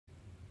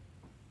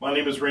My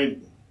name is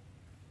Randy.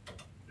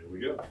 There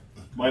we go.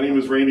 My name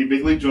is Randy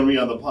Bigley. Join me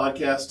on the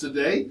podcast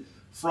today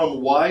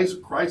from Wise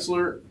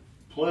Chrysler.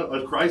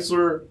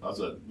 Chrysler.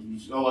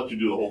 I'll let you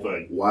do the whole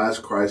thing. Wise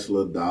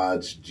Chrysler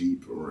Dodge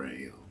Jeep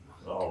Ram.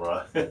 All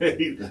right.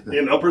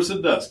 In Upper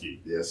Sandusky.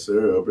 Yes,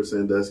 sir. Upper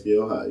Sandusky,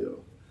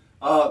 Ohio.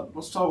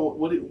 Let's talk.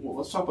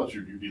 Let's talk about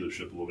your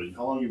dealership a little bit.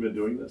 How long have you been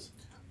doing this?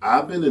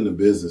 I've been in the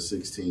business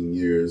 16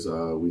 years.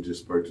 We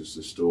just purchased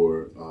a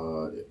store,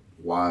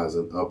 Wise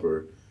and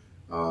Upper,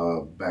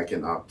 back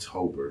in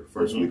October.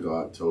 First week of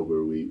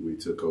October, we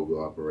took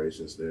over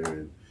operations there,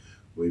 and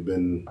we've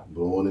been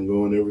blowing and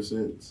going ever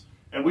since.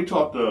 And we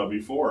talked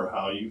before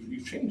how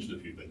you've changed a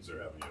few things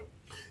there, haven't you?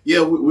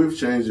 Yeah, we've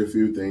changed a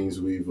few things.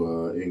 We've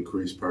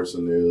increased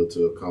personnel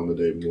to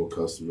accommodate more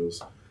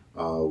customers.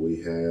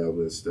 We have,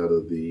 instead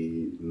of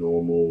the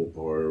normal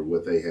or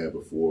what they had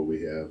before,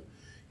 we have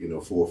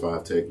 4 or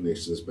 5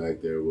 technicians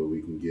back there where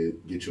we can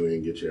get you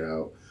in, get you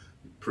out.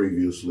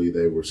 Previously,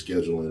 they were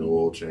scheduling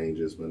oil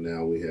changes, but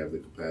now we have the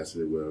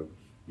capacity where,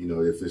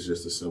 if it's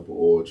just a simple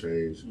oil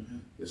change,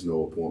 there's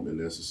no appointment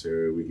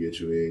necessary. We get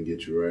you in,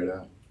 get you right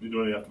out. You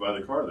don't even have to buy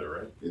the car there,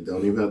 right? You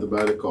don't even have to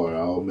buy the car.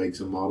 All makes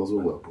and models are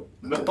welcome.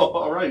 No,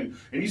 all right.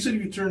 And you said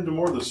you turned to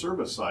more of the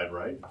service side,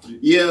 right?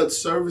 Yeah,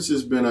 service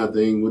has been our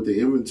thing with the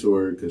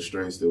inventory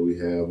constraints that we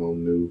have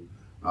on new.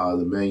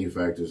 The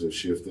manufacturers are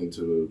shifting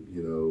to,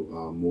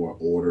 more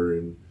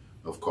ordering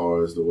of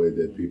cars the way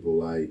that people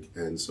like.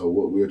 And so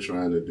what we're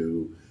trying to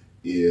do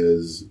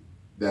is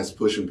that's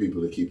pushing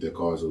people to keep their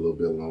cars a little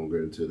bit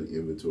longer until the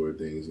inventory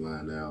things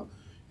line out.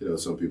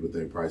 Some people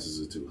think prices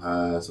are too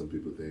high. Some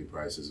people think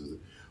prices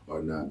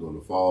are not going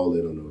to fall.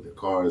 They don't know what their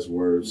car is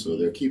worth. So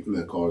they're keeping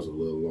their cars a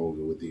little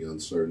longer with the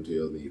uncertainty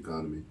of the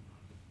economy.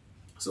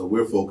 So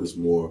we're focused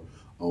more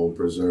on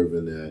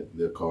preserving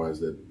their cars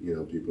that,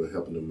 people are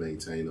helping them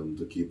maintain them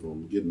to keep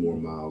them, get more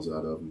miles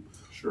out of them.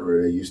 Sure.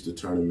 Where they used to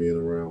turn them in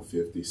around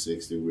 50,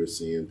 60, we're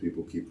seeing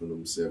people keeping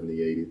them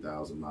 70,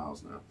 80,000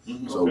 miles now.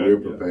 So we're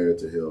prepared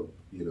to help,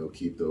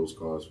 keep those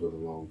cars for the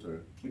long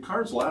term. The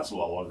cars last a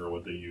lot longer than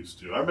what they used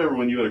to. I remember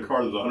when you had a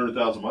car that was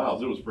 100,000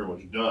 miles, it was pretty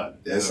much done.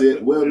 That's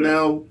it. Well,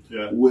 now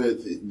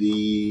with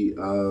the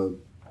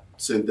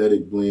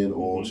synthetic blend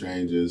oil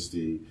changes,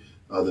 the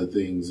other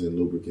things and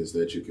lubricants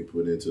that you can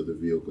put into the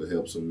vehicle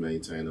helps them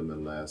maintain them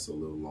and last a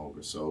little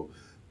longer. So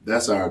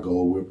that's our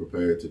goal. We're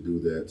prepared to do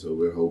that. So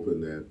we're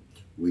hoping that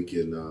we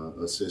can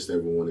assist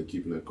everyone in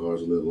keeping their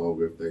cars a little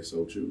longer if they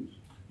so choose.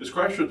 Is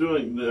Chrysler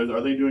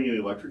are they doing any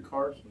electric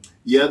cars?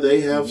 Yeah,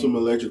 they have some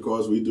electric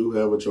cars. We do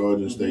have a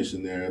charging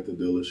station there at the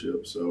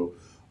dealership. So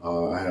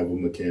I have a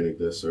mechanic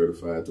that's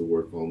certified to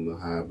work on the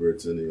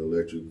hybrids and the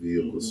electric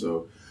vehicles.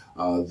 So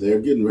they're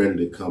getting ready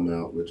to come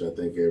out, which I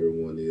think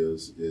everyone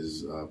is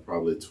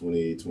probably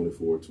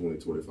 2024,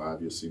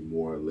 2025. You'll see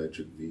more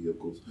electric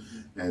vehicles.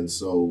 And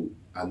so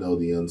I know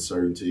the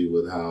uncertainty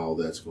with how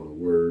that's going to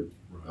work,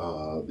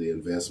 the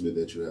investment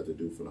that you have to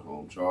do for the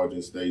home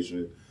charging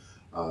station.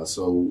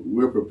 So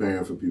we're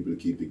preparing for people to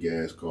keep the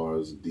gas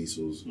cars,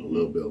 diesels a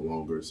little bit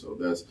longer. So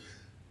that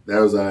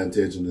was our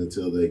intention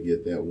until they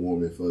get that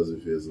warm and fuzzy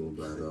feeling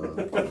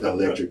about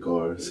electric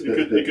cars.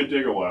 It could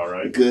take a while,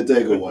 right? It could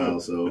take a while,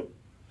 so.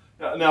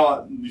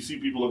 Now, do you see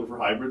people looking for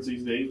hybrids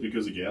these days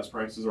because of gas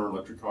prices or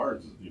electric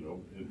cars? Are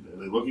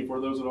they looking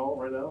for those at all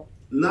right now?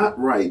 Not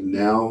right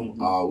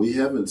now. We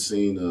haven't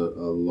seen a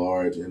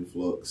large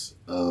influx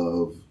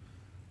of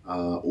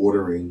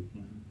ordering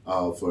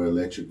for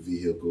electric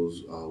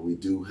vehicles. We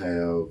do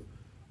have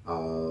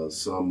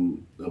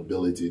some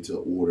ability to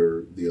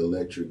order the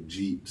electric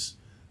Jeeps,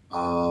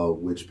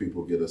 which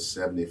people get a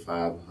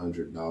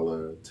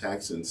 $7,500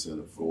 tax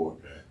incentive for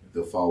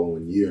the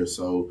following year.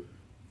 So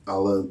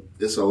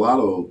it's a lot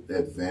of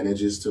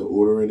advantages to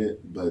ordering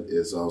it, but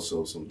it's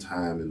also some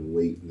time and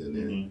waiting in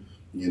there.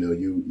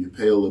 You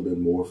pay a little bit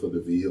more for the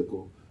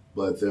vehicle,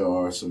 but there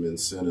are some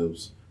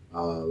incentives.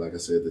 Like I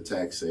said, the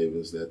tax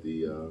savings that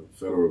the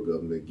federal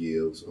government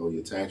gives on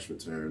your tax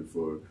return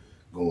for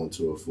going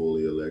to a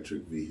fully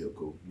electric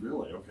vehicle.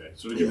 Really? Okay.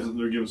 So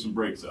they're giving some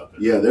breaks out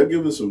there. Yeah, they're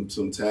giving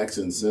some tax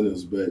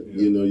incentives, but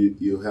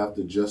you have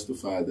to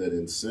justify that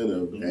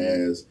incentive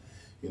as,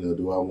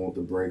 do I want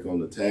the break on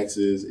the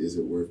taxes? Is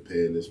it worth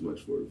paying this much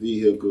for a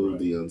vehicle?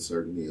 The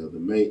uncertainty of the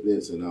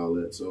maintenance and all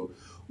that. So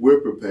we're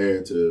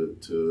prepared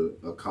to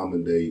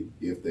accommodate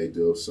if they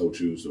do so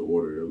choose to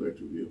order an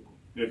electric vehicle.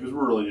 Yeah, because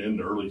we're really in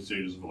the early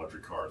stages of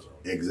electric cars,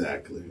 aren't we?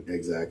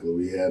 Exactly.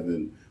 We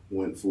haven't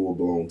went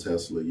full-blown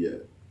Tesla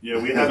yet.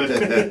 Yeah, we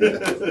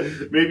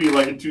haven't. Maybe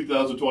like in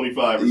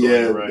 2025 or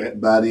something, right?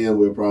 By then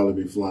we'll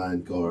probably be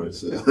flying cars.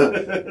 So.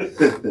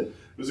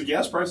 Has the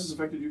gas prices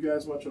affected you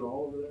guys much at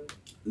all over there?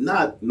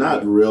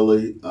 Not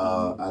really.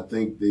 I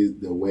think the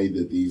way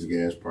that these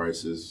gas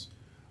prices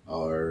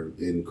are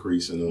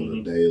increasing on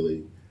a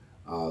daily,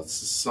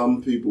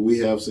 we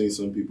have seen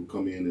some people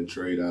come in and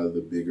trade out of the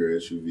bigger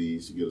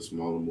SUVs to get a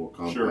smaller, more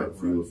compact,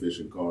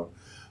 fuel-efficient car.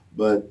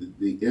 But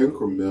the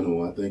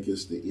incremental, I think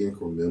it's the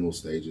incremental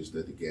stages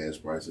that the gas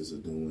prices are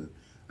doing.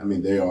 I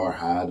mean, they are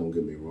high, don't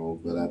get me wrong,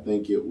 but I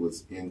think it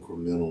was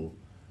incremental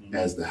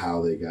as to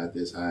how they got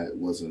this high. It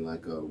wasn't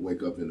like a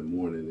wake up in the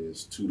morning and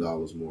it's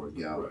 $2 more a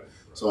gallon. Right.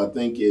 So I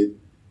think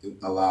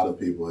a lot of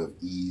people have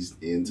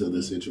eased into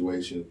the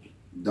situation.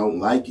 Don't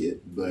like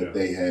it, but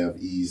they have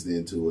eased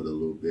into it a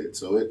little bit.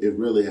 So it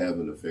really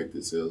haven't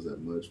affected sales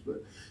that much.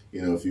 But,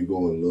 you know, if you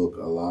go and look,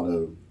 a lot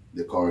of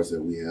the cars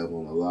that we have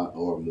on a lot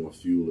are more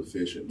fuel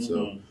efficient.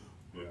 So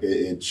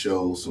it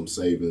shows some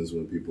savings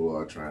when people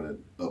are trying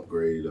to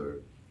upgrade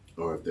or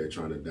if they're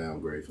trying to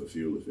downgrade for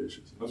fuel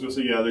efficiency. I was going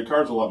to say, yeah, the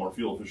car's a lot more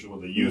fuel efficient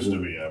than they used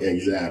to be. I mean,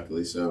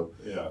 exactly. So,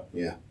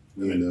 you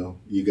know,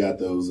 you got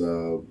those,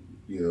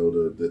 you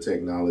know, the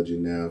technology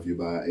now. If you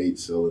buy an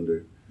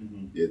 8-cylinder,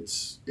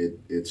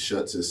 it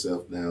shuts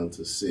itself down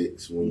to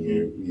 6 when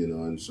you're, you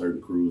know, in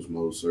certain cruise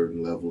mode,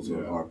 certain levels of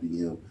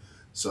RPM.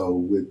 So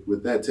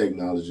with that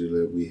technology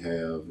that we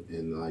have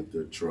in like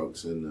the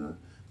trucks and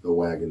the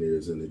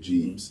Wagoneers and the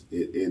Jeeps,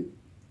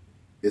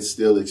 it's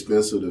still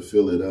expensive to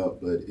fill it up,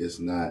 but it's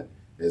not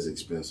as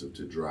expensive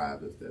to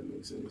drive, if that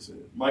makes any sense.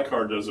 My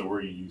car does it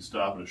where you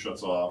stop and it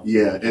shuts off.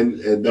 Yeah,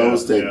 and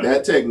those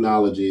that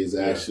technology is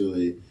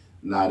actually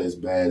not as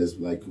bad as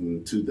like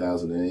when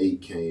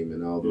 2008 came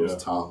and all those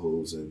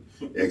Tahoes and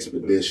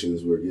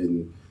Expeditions were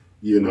getting,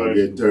 you know,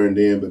 getting turned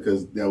in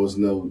because there was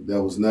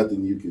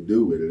nothing you could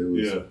do with it. It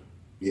was,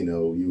 you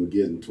know, you were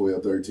getting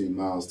 12, 13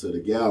 miles to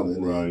the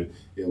gallon, and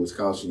it was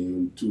costing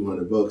you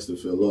 $200 to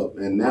fill up.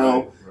 And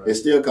now it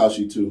still costs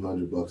you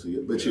 $200 a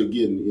year, but you're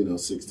getting, you know,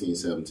 16,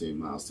 17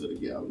 miles to the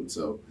gallon.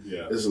 So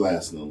it's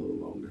lasting a little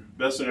longer.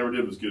 Best thing I ever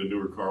did was get a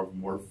newer car with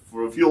more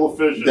fuel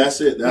efficient.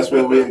 That's it. That's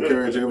what we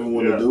encourage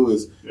everyone to do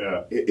is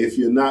if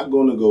you're not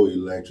going to go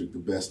electric, the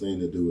best thing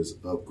to do is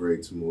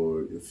upgrade to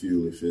more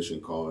fuel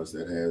efficient cars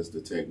that has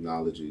the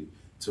technology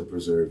to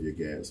preserve your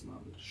gas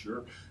mileage.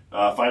 Sure.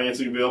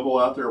 Financing available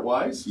out there at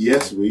Wise?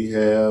 Yes, we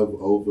have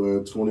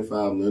over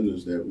 25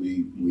 lenders that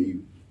we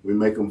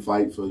make them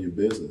fight for your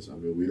business. I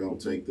mean, we don't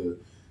take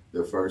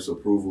the first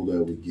approval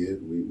that we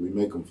get. We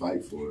make them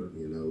fight for it.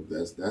 You know,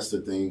 that's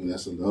the thing.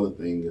 That's another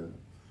thing.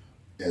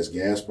 As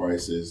gas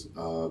prices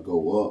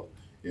go up,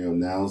 you know,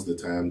 now's the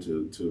time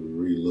to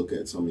relook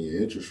at some of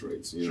your interest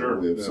rates. You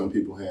know, if some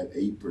people had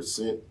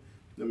 8%,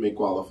 they may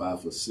qualify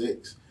for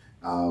 6%.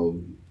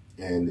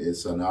 And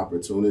it's an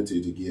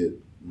opportunity to get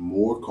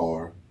more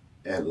car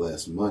at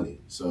less money.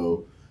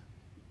 So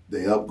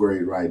the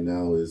upgrade right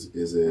now is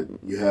that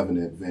you have an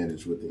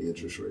advantage with the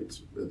interest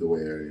rates the way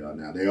they are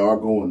now. They are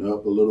going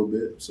up a little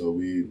bit, so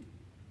we,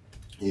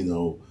 you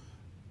know,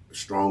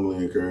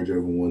 strongly encourage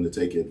everyone to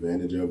take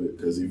advantage of it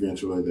because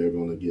eventually they're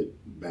going to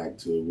get back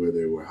to where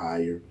they were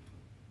higher.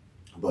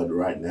 But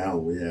right now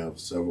we have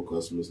several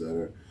customers that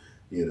are,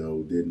 you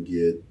know, didn't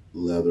get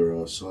leather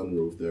or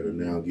sunroof that are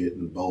now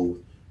getting both,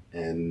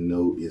 and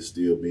note is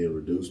still being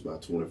reduced by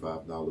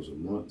 $25 a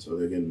month. So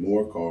they're getting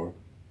more car,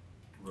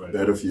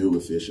 better fuel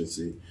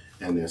efficiency,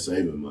 and they're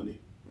saving money.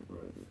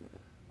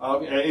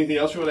 Anything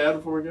else you want to add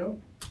before we go?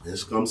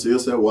 Just come see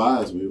us at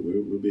Wise.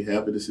 We'll be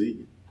happy to see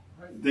you.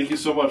 Thank you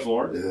so much,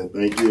 Lauren. Yeah,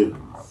 thank you.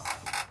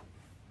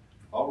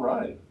 All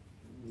right.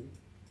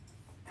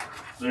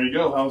 There you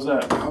go. How's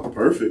that? Oh,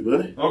 perfect,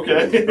 buddy.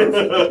 Okay.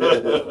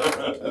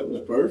 That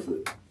was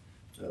perfect.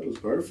 That was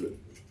perfect.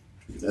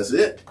 That's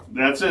it.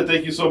 That's it.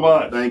 Thank you so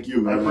much. Thank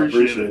you, man. I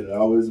appreciate it.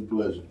 Always a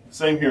pleasure.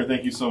 Same here.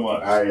 Thank you so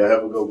much. All right.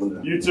 Have a good one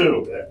now. You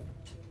too.